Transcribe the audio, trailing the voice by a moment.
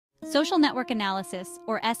Social network analysis,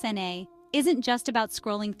 or SNA, isn't just about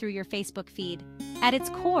scrolling through your Facebook feed. At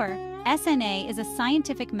its core, SNA is a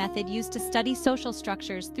scientific method used to study social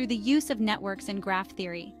structures through the use of networks and graph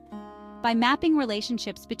theory. By mapping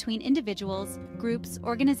relationships between individuals, groups,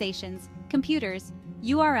 organizations, computers,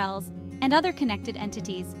 URLs, and other connected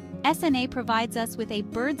entities, SNA provides us with a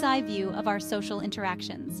bird's-eye view of our social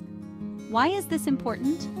interactions. Why is this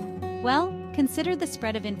important? Well, consider the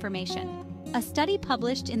spread of information. A study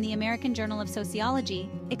published in the American Journal of Sociology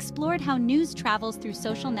explored how news travels through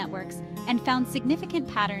social networks and found significant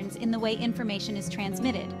patterns in the way information is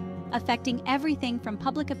transmitted, affecting everything from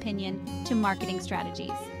public opinion to marketing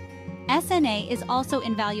strategies. SNA is also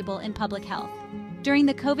invaluable in public health. During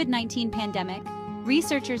the COVID-19 pandemic,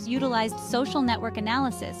 researchers utilized social network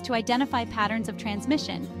analysis to identify patterns of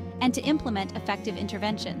transmission and to implement effective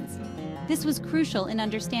interventions. This was crucial in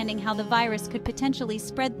understanding how the virus could potentially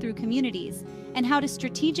spread through communities and how to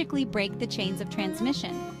strategically break the chains of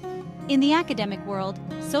transmission. In the academic world,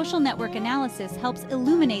 social network analysis helps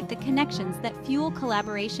illuminate the connections that fuel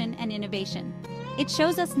collaboration and innovation. It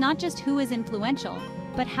shows us not just who is influential,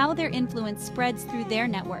 but how their influence spreads through their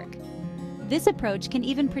network. This approach can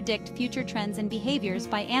even predict future trends and behaviors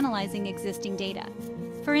by analyzing existing data.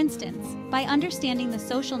 For instance, by understanding the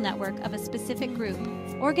social network of a specific group,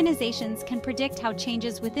 organizations can predict how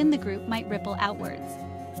changes within the group might ripple outwards.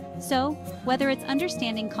 So, whether it's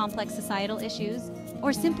understanding complex societal issues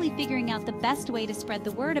or simply figuring out the best way to spread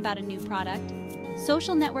the word about a new product,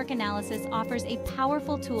 social network analysis offers a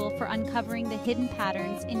powerful tool for uncovering the hidden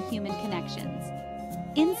patterns in human connections.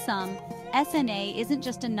 In sum, SNA isn't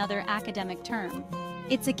just another academic term.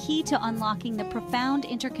 It's a key to unlocking the profound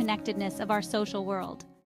interconnectedness of our social world.